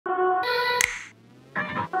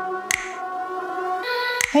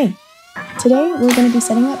Hey, today we're going to be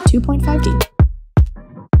setting up 2.5D.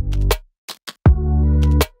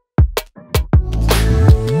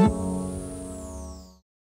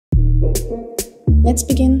 Let's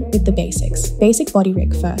begin with the basics. Basic body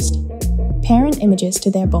rig first. Parent images to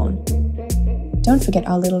their bone. Don't forget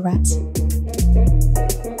our little rats.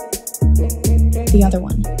 The other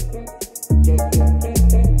one.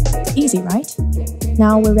 Easy, right?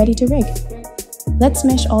 Now we're ready to rig. Let's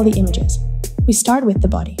mesh all the images. We start with the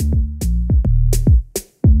body.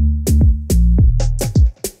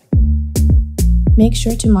 Make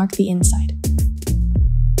sure to mark the inside.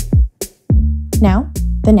 Now,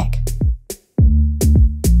 the neck.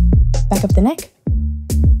 Back of the neck.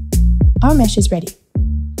 Our mesh is ready.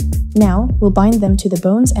 Now, we'll bind them to the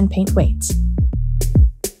bones and paint weights.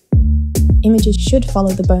 Images should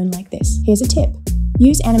follow the bone like this. Here's a tip.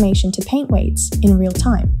 Use animation to paint weights in real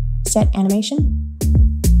time. Set animation.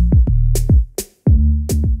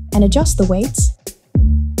 And adjust the weights.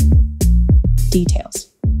 Details.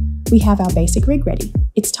 We have our basic rig ready.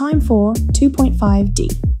 It's time for 2.5D.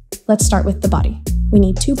 Let's start with the body. We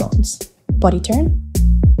need 2 bones. Body turn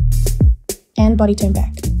and body turn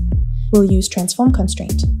back. We'll use transform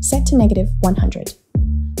constraint, set to -100.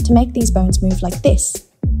 To make these bones move like this,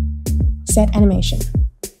 set animation.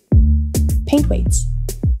 Paint weights.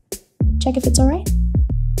 Check if it's alright.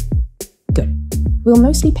 Good. We'll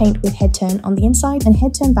mostly paint with head turn on the inside and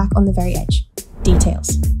head turn back on the very edge.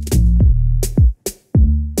 Details.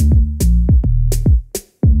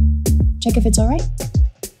 Check if it's alright.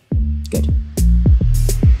 Good.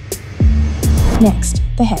 Next,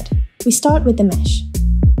 the head. We start with the mesh.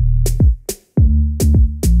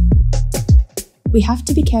 We have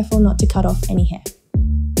to be careful not to cut off any hair.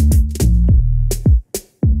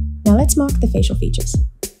 Now let's mark the facial features.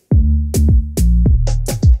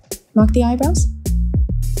 Mark the eyebrows.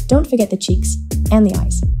 Don't forget the cheeks and the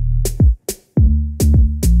eyes.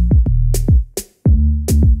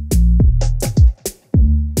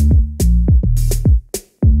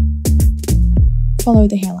 Follow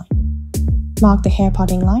the hairline. Mark the hair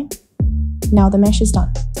parting line. Now the mesh is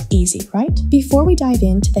done. Easy, right? Before we dive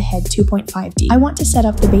into the head 2.5D, I want to set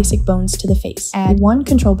up the basic bones to the face. Add 1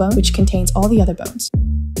 control bone, which contains all the other bones.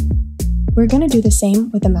 We're gonna do the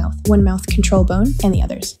same with the mouth. 1 mouth control bone and the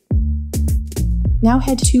others. Now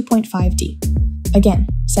head 2.5D. Again,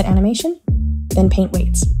 set animation, then paint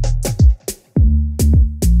weights.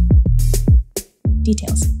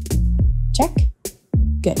 Details. Check.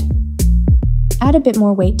 Good. Add a bit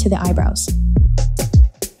more weight to the eyebrows.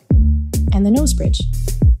 And the nose bridge.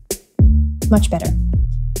 Much better.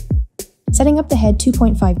 Setting up the head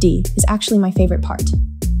 2.5D is actually my favorite part.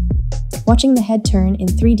 Watching the head turn in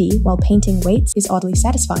 3D while painting weights is oddly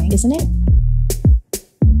satisfying, isn't it?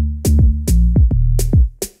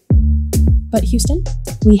 But Houston,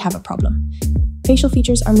 we have a problem. Facial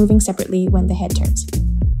features are moving separately when the head turns.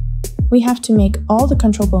 We have to make all the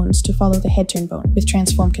control bones to follow the head turn bone with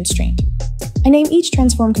transform constraint. I name each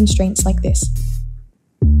transform constraints like this.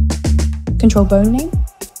 Control bone name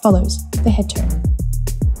follows the head turn.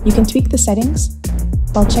 You can tweak the settings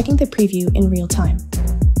while checking the preview in real time.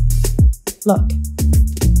 Look.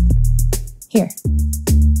 Here.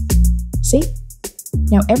 See?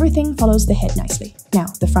 Now everything follows the head nicely. Now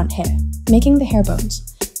the front hair, making the hair bones.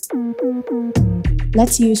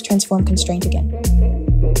 Let's use transform constraint again.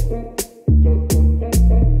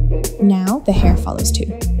 Now the hair follows too.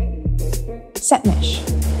 Set mesh.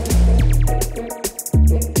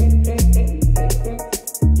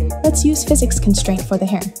 Let's use physics constraint for the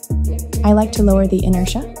hair. I like to lower the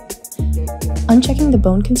inertia. Unchecking the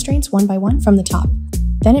bone constraints one by one from the top.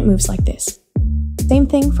 Then it moves like this. Same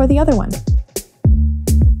thing for the other one.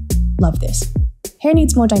 Love this. Hair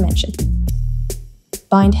needs more dimension.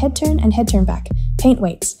 Bind head turn and head turn back. Paint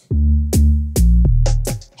weights.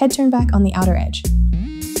 Head turn back on the outer edge.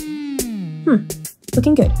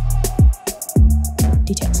 Looking good.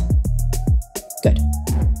 Details. Good.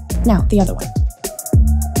 Now the other one.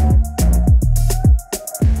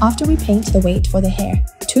 After we paint the weight for the hair,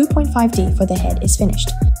 2.5D for the head is finished.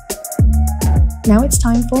 Now it's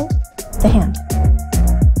time for the hand.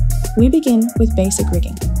 We begin with basic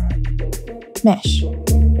rigging. Mesh.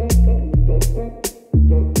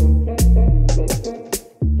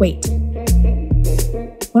 Weight.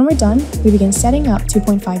 When we're done, we begin setting up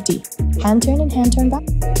 2.5D. Hand turn and hand turn back.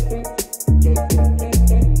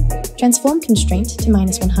 Transform constraint to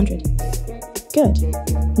 -100. Good.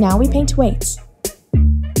 Now we paint weights.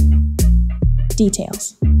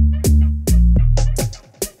 Details.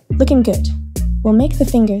 Looking good. We'll make the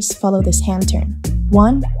fingers follow this hand turn,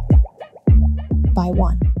 1 by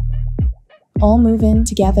 1. All move in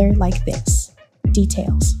together like this.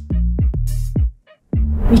 details.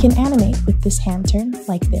 We can animate with this hand turn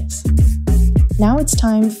like this. Now it's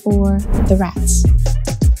time for the rats.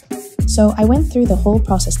 So I went through the whole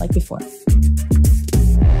process like before.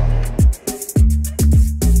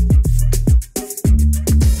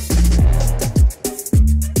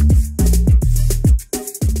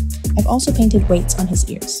 I've also painted weights on his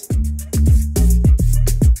ears.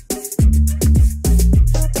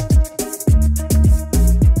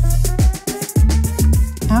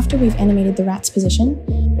 After we've animated the rat's position,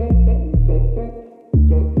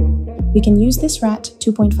 we can use this rat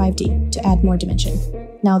 2.5D to add more dimension.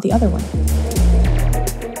 Now the other one.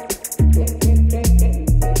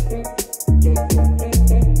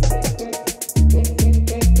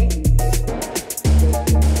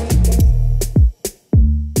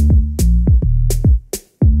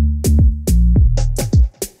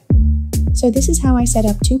 So this is how I set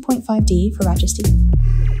up 2.5D for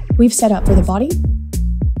Ratjesty. We've set up for the body,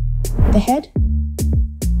 the head,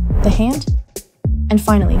 the hand, and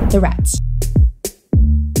finally the rats.